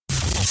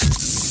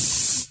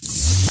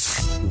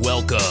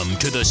Welcome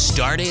to the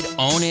Start It,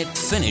 Own It,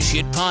 Finish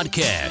It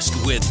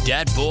podcast with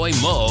Dat Boy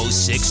Mo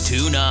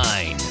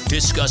 629.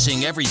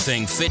 Discussing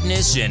everything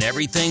fitness and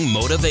everything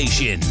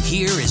motivation.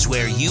 Here is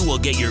where you will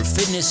get your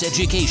fitness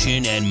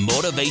education and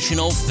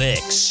motivational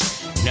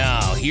fix.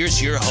 Now,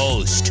 here's your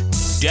host,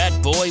 Dat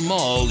Boy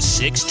Mo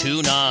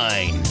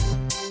 629.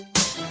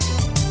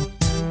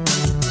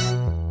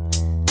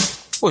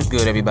 What's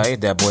good, everybody?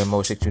 It's Dat Boy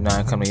Mo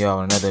 629 coming to y'all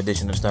on another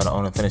edition of Start It,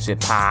 Own It, Finish It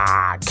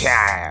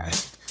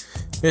podcast.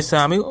 This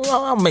time,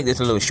 I'll make this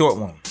a little short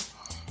one.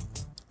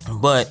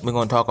 But we're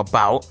going to talk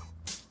about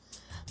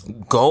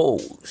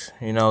goals,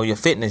 your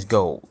fitness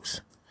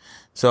goals.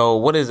 So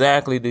what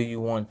exactly do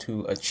you want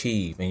to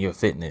achieve in your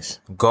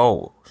fitness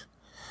goals?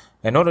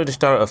 In order to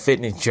start a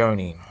fitness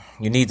journey,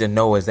 you need to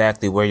know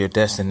exactly where your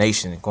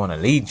destination is going to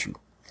lead you.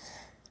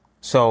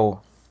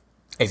 So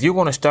if you're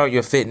going to start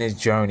your fitness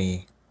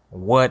journey,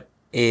 what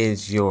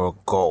is your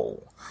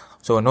goal?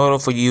 So in order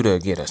for you to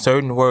get a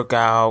certain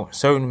workout,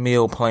 certain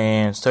meal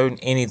plan, certain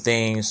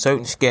anything,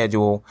 certain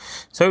schedule,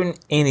 certain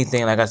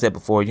anything, like I said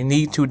before, you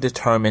need to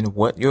determine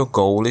what your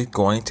goal is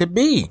going to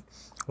be.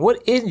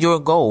 What is your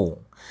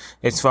goal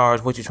as far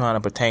as what you're trying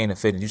to pertain to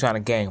fitness? You're trying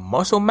to gain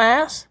muscle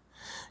mass?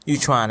 You're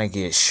trying to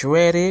get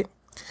shredded?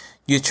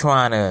 You're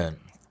trying to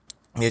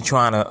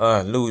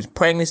lose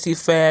pregnancy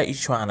fat. You're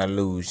trying to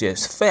lose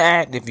just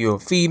fat. If you're a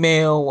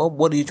female,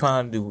 what are you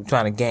trying to do? You're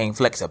trying to gain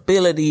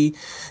flexibility.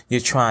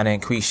 You're trying to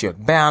increase your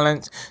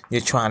balance.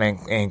 You're trying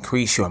to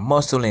increase your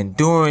muscle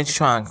endurance. You're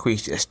trying to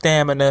increase your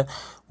stamina.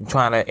 You're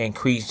trying to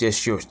increase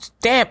just your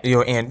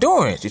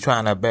endurance. You're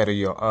trying to better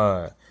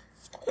your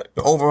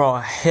overall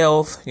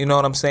health. You know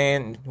what I'm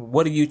saying?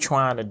 What are you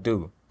trying to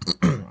do?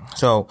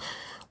 So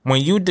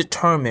when you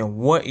determine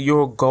what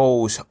your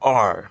goals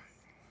are,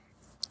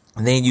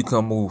 then you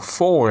can move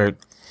forward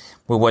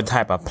with what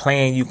type of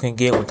plan you can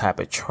get, what type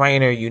of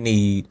trainer you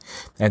need,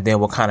 and then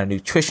what kind of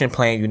nutrition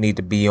plan you need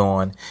to be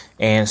on,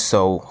 and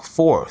so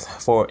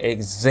forth. For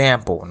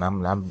example, and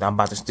I'm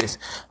just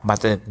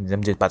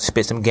about to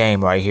spit some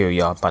game right here,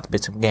 y'all. About to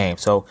spit some game.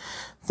 So,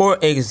 for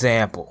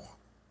example,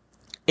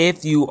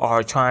 if you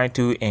are trying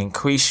to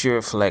increase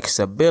your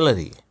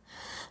flexibility,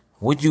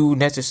 would you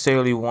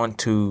necessarily want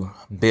to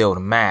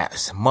build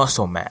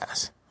muscle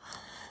mass?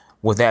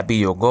 Would that be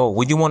your goal?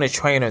 Would you want a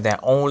trainer that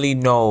only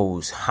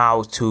knows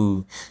how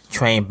to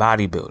train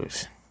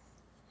bodybuilders?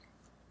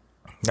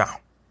 No.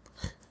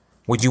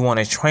 Would you want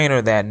a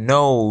trainer that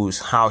knows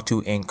how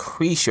to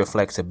increase your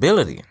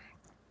flexibility?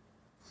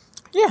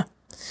 Yeah,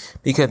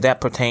 because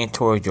that pertains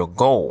towards your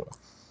goal.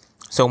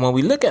 So when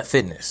we look at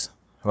fitness,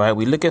 right,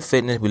 we look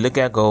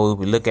at goals,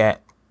 we look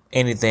at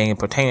anything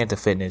pertaining to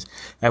fitness,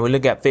 and we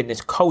look at fitness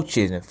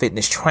coaches and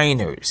fitness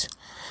trainers.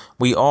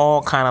 We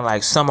all kind of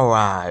like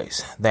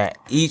summarize that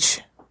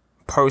each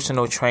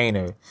personal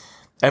trainer,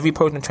 every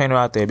personal trainer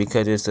out there,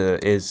 because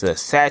it's a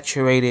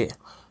saturated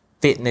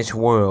fitness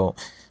world,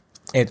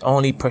 it's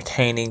only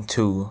pertaining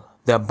to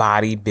the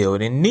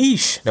bodybuilding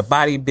niche, the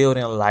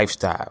bodybuilding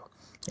lifestyle.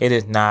 It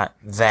is not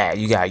that.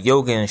 You got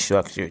yoga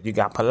instructors, you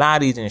got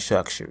Pilates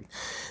instructors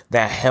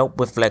that help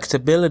with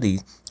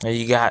flexibility, and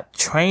you got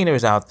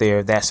trainers out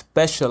there that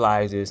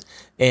specializes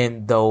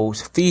in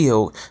those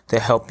fields to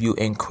help you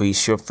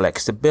increase your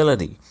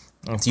flexibility.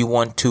 If you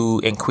want to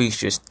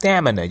increase your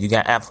stamina, you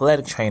got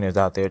athletic trainers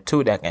out there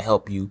too that can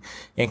help you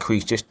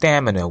increase your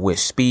stamina with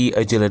speed,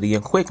 agility,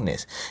 and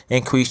quickness.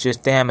 Increase your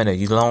stamina,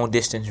 you long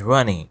distance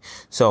running.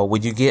 So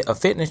would you get a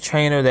fitness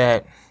trainer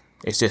that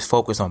is just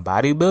focused on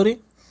bodybuilding?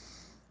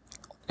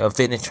 A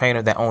fitness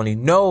trainer that only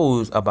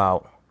knows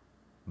about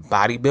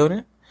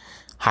bodybuilding,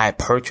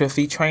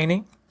 hypertrophy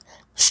training,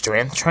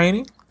 strength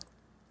training?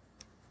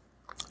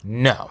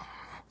 No.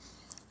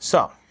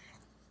 So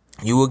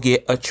you will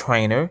get a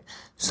trainer,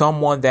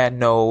 someone that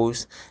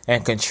knows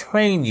and can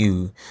train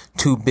you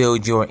to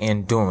build your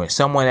endurance.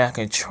 Someone that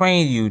can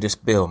train you to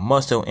build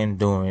muscle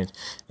endurance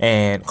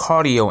and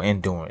cardio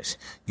endurance.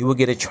 You will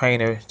get a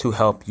trainer to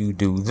help you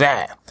do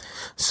that.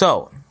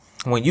 So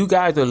when you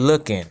guys are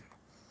looking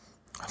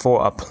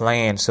for a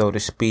plan, so to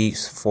speak,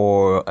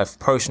 for a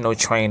personal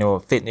trainer or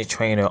fitness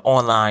trainer,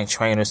 online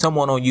trainer,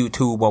 someone on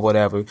YouTube or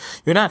whatever,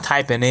 you're not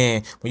typing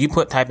in, when you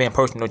type in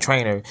personal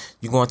trainer,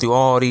 you're going through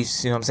all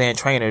these,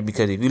 trainer,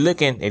 because if you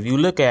look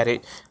at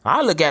it,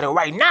 I look at it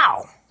right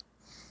now.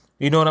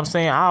 You know what I'm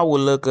saying? I will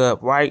look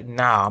up right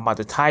now. I'm about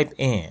to type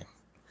in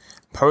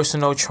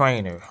personal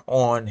trainer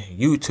on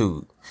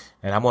YouTube,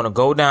 and I'm going to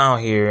go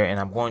down here and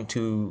I'm going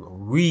to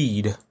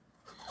read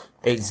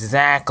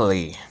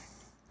exactly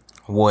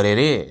what it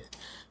is.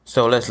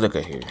 So let's look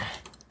at here.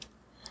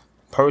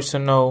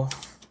 Personal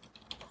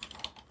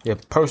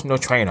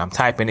trainer. I'm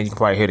typing in, you can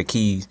probably hear the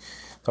keys.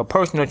 So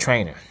personal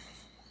trainer,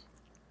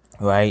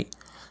 right?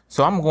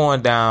 So I'm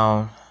going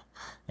down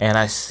and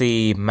I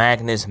see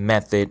Magnus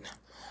Method,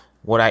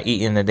 what I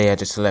eat in a day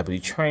as a celebrity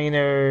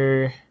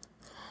trainer.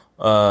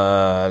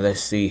 Let's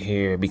see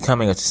here.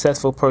 Becoming a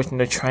successful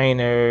personal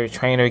trainer,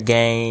 trainer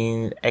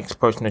gains,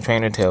 ex-personal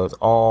trainer tells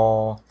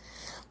all.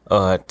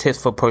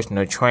 Tips for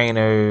personal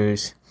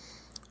trainers.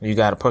 You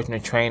got a personal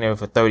trainer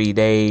for 30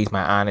 days.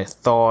 My honest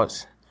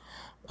thoughts.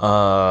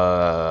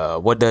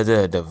 What does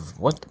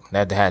what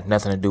that had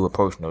nothing to do with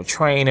personal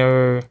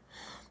trainer.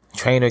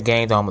 Trainer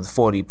gained almost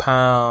 40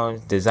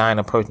 pounds. Design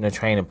a personal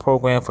training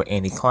program for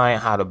any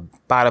client. How to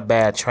buy a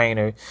bad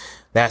trainer.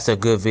 That's a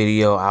good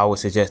video. I would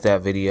suggest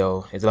that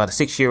video. It's about a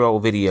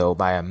 6-year-old video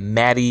by a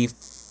Maddie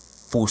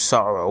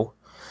Fusaro,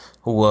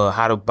 who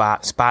how to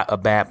spot a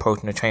bad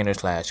personal trainer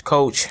 /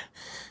 coach.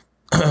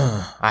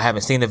 I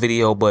haven't seen the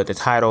video, but the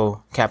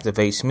title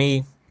captivates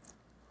me.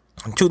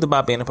 Truth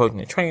about being a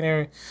personal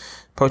trainer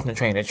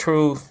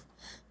truth,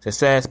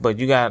 success. But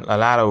you got a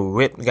lot of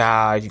ripped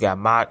guys. You got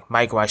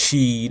Mike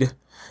Rashid,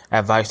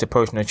 advice to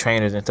personal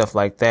trainers and stuff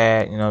like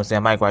that. You know what I'm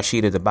saying? Mike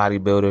Rashid is a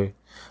bodybuilder.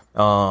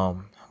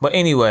 But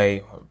anyway,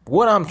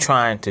 what I'm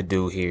trying to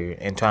do here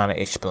and trying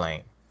to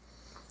explain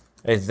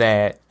is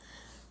that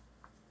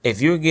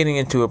if you're getting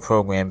into a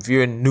program, if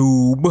you're a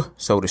noob,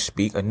 so to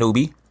speak, a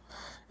newbie,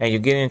 and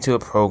you're getting into a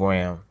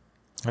program,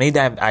 you need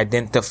to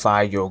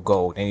identify your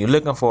goals. And you're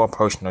looking for a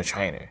personal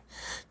trainer.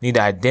 You need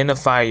to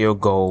identify your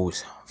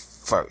goals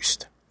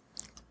first.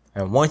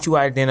 And once you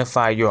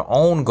identify your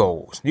own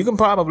goals, you can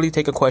probably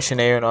take a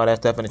questionnaire and all that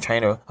stuff, and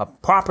a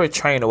proper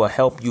trainer will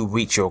help you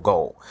reach your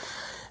goal.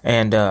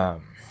 And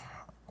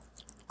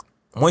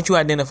once you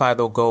identify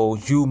those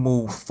goals, you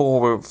move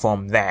forward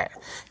from that.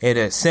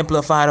 It'll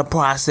simplify the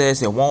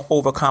process. It won't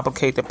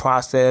overcomplicate the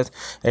process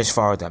as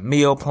far as the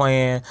meal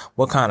plan,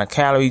 what kind of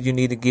calories you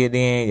need to get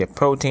in, your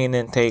protein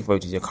intake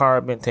versus your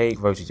carb intake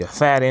versus your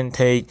fat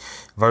intake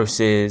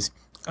versus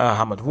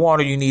how much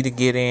water you need to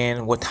get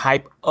in, what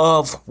type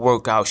of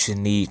workouts you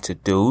need to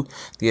do,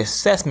 the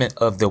assessment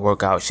of the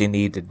workouts you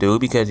need to do.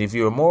 Because if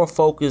you're more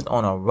focused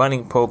on a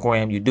running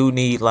program, you do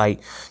need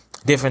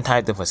different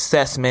types of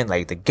assessment,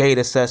 like the gait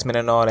assessment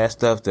and all that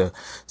stuff, to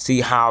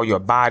see how your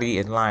body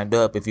is lined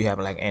up, if you have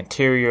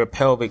anterior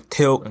pelvic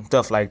tilt and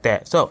stuff like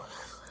that. So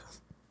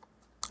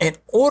in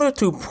order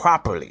to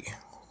properly,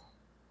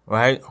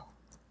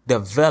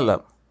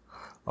 develop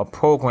a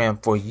program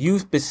for you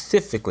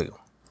specifically,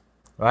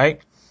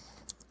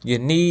 you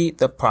need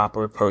the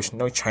proper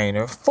personal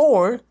trainer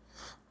for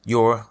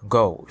your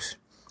goals.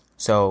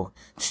 So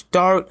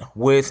start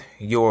with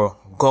your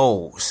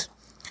goals.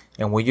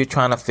 And when you're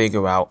trying to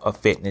figure out a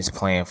fitness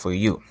plan for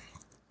you,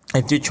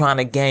 if you're trying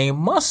to gain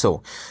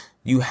muscle,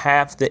 you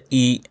have to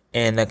eat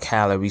in a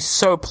calorie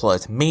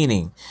surplus,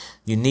 meaning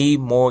you need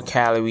more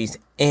calories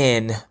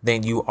in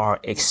than you are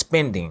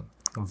expending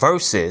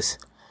versus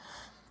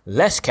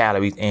less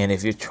calories in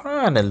if you're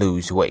trying to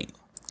lose weight.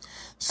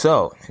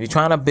 So if you're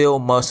trying to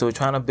build muscle,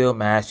 trying to build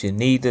mass, you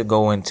need to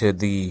go into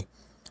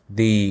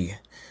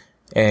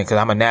and because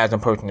I'm a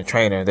NASM personal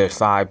trainer, there's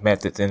 5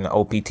 methods in the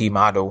OPT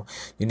model.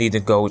 You need to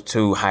go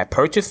to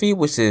hypertrophy,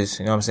 which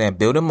is,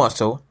 building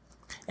muscle,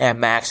 and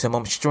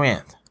maximum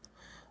strength.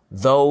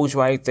 Those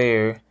right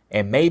there,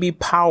 and maybe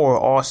power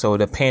also,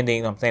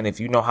 depending, if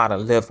you know how to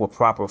lift with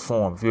proper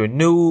form. If you're a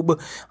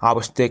noob, I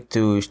would stick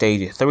to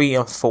stages 3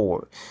 and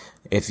 4.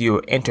 If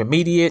you're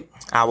intermediate,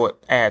 I would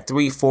add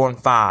 3, 4, and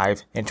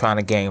 5 in trying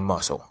to gain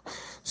muscle.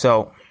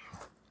 So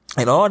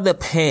it all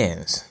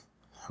depends,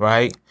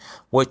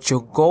 what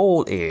your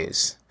goal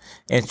is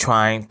in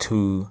trying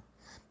to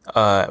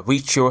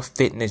reach your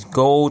fitness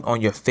goal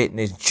on your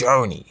fitness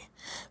journey.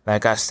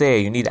 Like I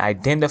said, you need to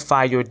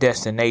identify your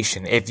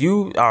destination. If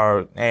you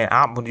are, and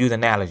I'm going to use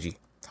an analogy.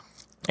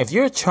 If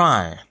you're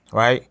trying,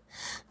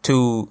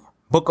 to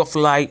book a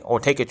flight or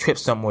take a trip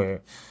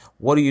somewhere,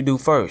 what do you do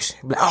first?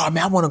 You're like, oh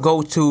man, I want to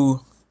go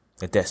to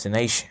the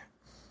destination.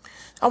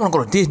 I want to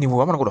go to Disney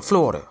World. I want to go to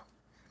Florida.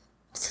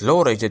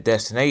 Florida is your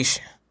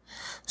destination.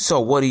 So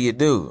what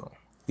do?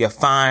 You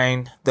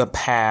find the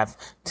path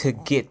to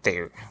get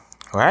there,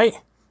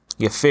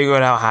 You figure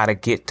out how to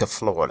get to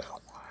Florida,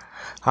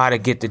 how to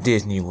get to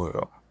Disney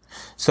World.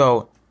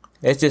 So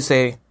let's just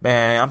say,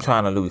 man, I'm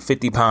trying to lose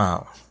 50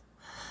 pounds.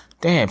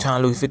 Damn,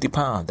 trying to lose 50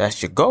 pounds.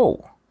 That's your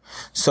goal.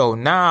 So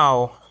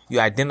now you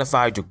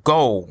identified your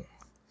goal.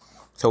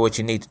 So what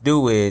you need to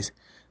do is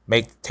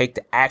take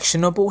the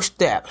actionable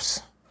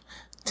steps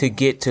to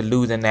get to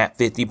losing that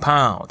 50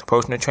 pounds. The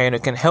personal trainer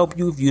can help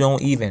you if you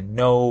don't even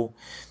know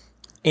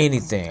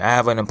anything. I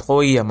have an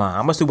employee of mine.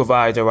 I'm a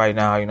supervisor right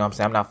now.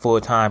 I'm not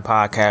full-time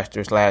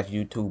podcaster /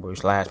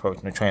 YouTuber /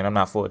 personal trainer. I'm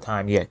not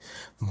full-time yet.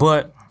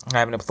 But I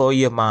have an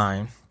employee of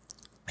mine.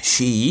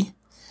 She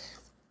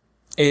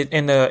is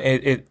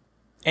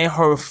in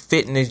her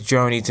fitness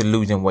journey to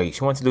losing weight.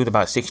 She wants to lose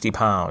about 60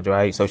 pounds,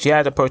 So she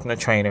has a personal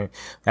trainer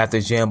at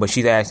the gym, but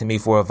she's asking me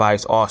for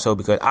advice also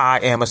because I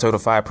am a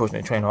certified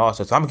personal trainer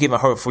also. So I'm giving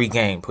her free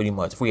game, pretty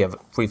much, free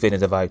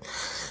fitness advice.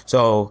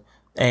 So,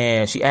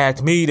 and she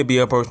asked me to be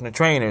a personal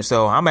trainer.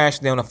 So I'm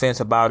actually on the fence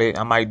about it.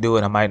 I might do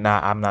it. I might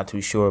not. I'm not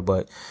too sure.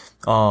 But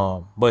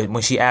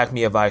when she asks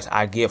me advice,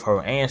 I give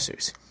her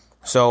answers.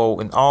 So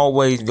it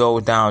always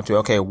goes down to,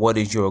 okay, what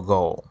is your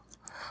goal?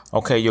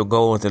 Okay, your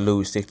goal is to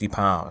lose 60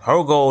 pounds.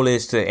 Her goal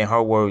is to, in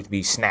her words,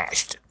 be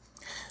snatched.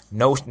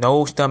 No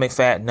stomach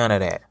fat, none of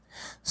that.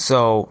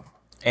 So,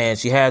 and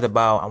she has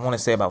about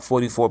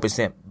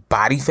 44%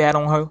 body fat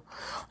on her.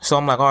 So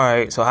I'm like, all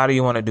right, so how do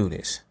you want to do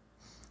this?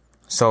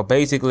 So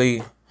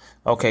basically,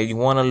 okay, you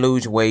want to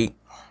lose weight,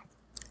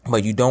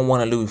 but you don't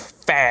want to lose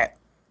fat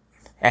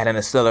at an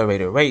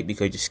accelerated rate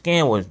because your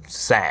skin will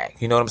sag.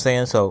 You know what I'm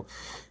saying? So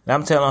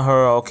I'm telling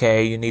her,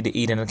 okay, you need to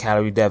eat in a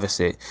calorie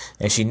deficit.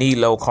 And she need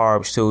low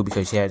carbs too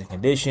because she has a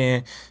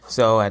condition.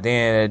 So at the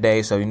end of the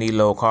day, so you need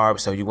low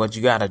carbs. So what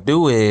you got to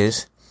do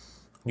is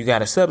you got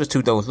to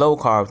substitute those low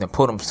carbs and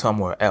put them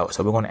somewhere else.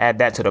 So we're going to add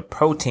that to the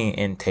protein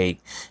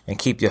intake and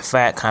keep your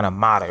fat kind of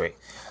moderate.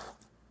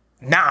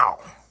 Now,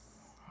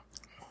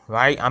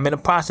 right, I'm in the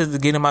process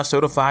of getting my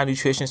certified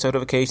nutrition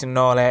certification and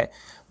all that.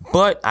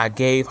 But I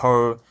gave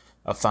her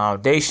a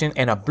foundation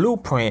and a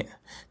blueprint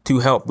to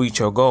help reach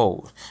her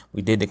goals.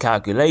 We did the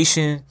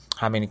calculation,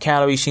 how many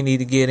calories she need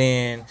to get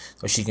in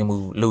so she can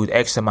lose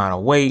X amount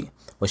of weight.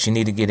 But she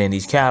need to get in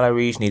these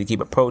calories, she need to keep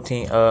her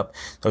protein up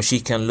so she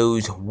can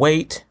lose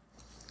weight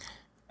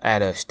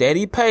at a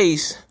steady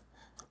pace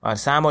or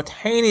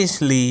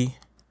simultaneously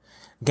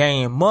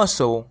gain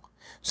muscle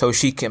so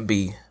she can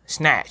be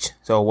snatched.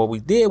 So what we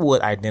did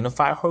was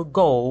identify her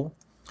goal.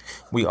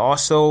 We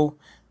also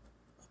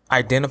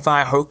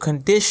identify her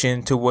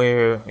condition to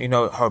where,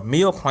 her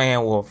meal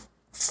plan will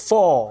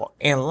fall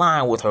in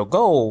line with her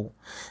goal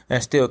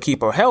and still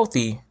keep her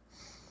healthy,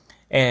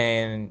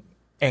 and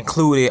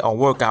included a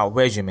workout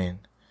regimen,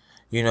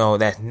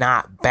 that's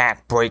not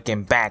back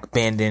breaking, back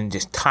bending,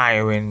 just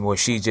tiring, where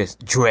she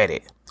just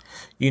dreaded.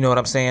 You know what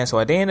I'm saying? So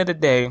at the end of the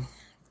day,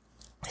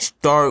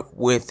 start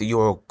with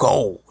your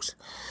goals.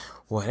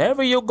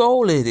 Whatever your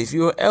goal is, if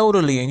you're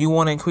elderly and you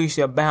want to increase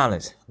your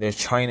balance, there's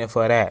training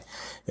for that.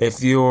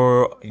 If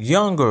you're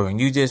younger and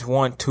you just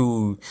want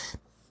to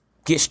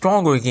get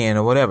stronger again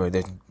or whatever,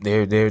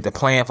 there's the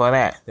plan for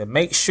that. To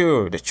make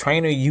sure the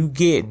trainer you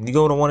get, you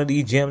go to one of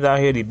these gyms out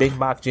here, these big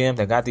box gyms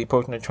that got these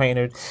personal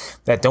trainers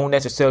that don't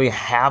necessarily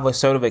have a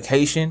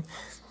certification,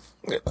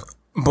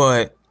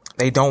 but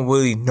they don't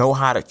really know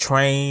how to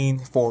train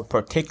for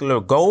particular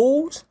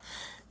goals.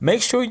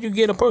 Make sure you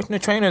get a personal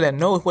trainer that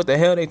knows what the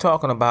hell they're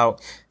talking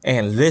about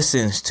and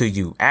listens to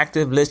you.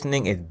 Active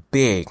listening is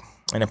big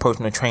in the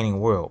personal training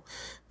world.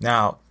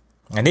 Now,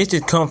 and this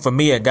just come from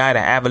me, a guy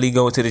that avidly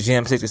goes to the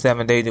gym 6 to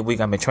 7 days a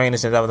week. I've been training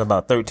since I was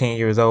about 13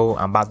 years old.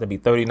 I'm about to be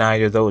 39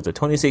 years old. So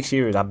 26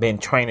 years I've been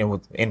training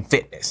in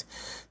fitness.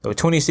 So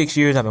 26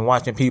 years I've been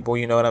watching people,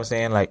 you know what I'm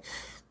saying? Like,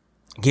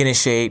 get in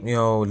shape,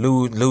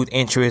 lose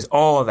interest,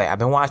 all that. I've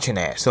been watching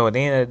that. So at the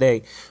end of the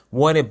day,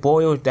 what it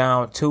boils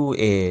down to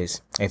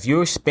is if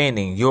you're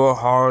spending your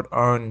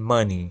hard-earned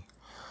money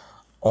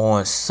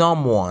on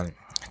someone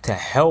to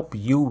help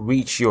you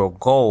reach your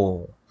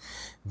goal,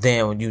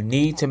 then you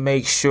need to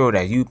make sure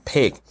that you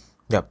pick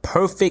the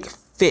perfect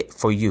fit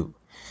for you.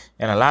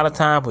 And a lot of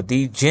times with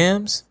these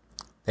gyms,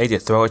 they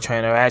just throw a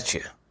trainer at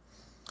you.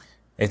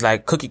 It's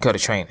like cookie cutter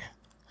training.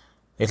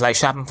 It's like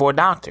shopping for a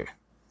doctor.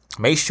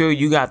 Make sure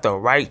you got the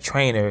right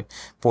trainer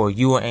for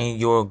you and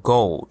your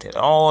goals. It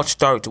all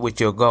starts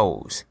with your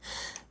goals.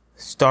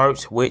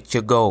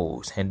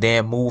 And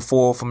then move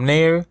forward from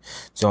there.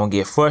 So don't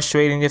get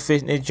frustrated in your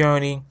fitness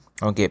journey.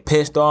 Don't get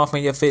pissed off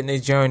in your fitness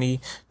journey.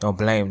 Don't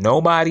blame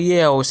nobody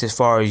else as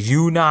far as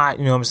you not,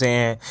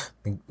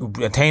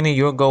 attaining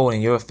your goal in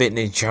your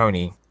fitness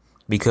journey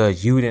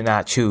because you did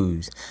not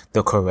choose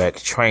the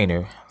correct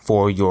trainer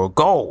for your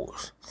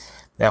goals.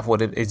 That's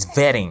what it's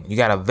vetting. You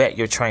got to vet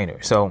your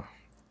trainer. So,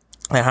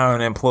 and hire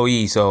an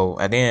employee. So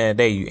at the end of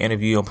the day, you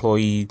interview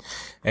employees,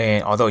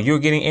 and although you're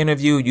getting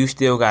interviewed, you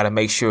still got to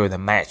make sure the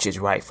match is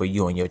right for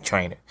you and your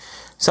trainer.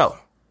 So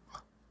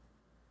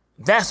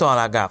that's all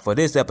I got for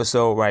this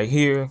episode right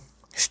here.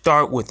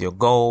 Start with your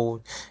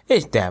goals.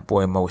 It's that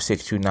boy Mo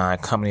 629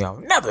 coming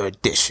out another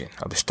edition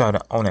of the Start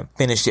It, Own It,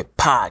 Finish It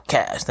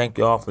podcast. Thank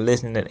you all for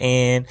listening to the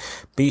end.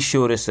 Be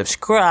sure to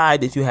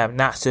subscribe if you have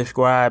not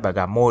subscribed. I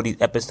got more of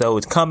these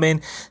episodes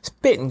coming.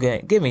 Spitting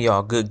good, giving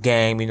y'all good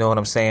game. You know what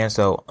I'm saying?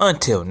 So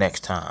until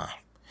next time,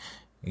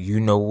 you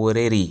know what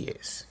it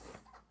is.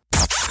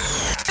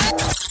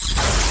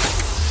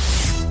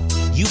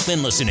 You've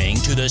been listening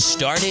to the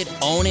Start It,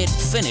 Own It,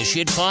 Finish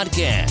It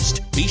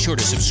podcast. Be sure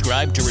to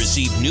subscribe to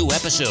receive new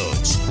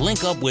episodes.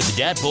 Link up with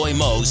Dat Boy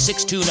Mo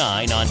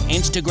 629 on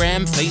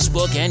Instagram,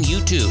 Facebook, and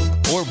YouTube,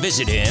 or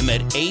visit him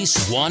at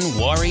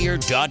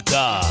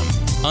ace1warrior.com.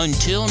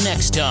 Until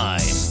next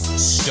time,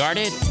 start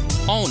it,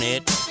 own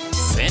it,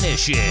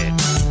 finish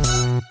it.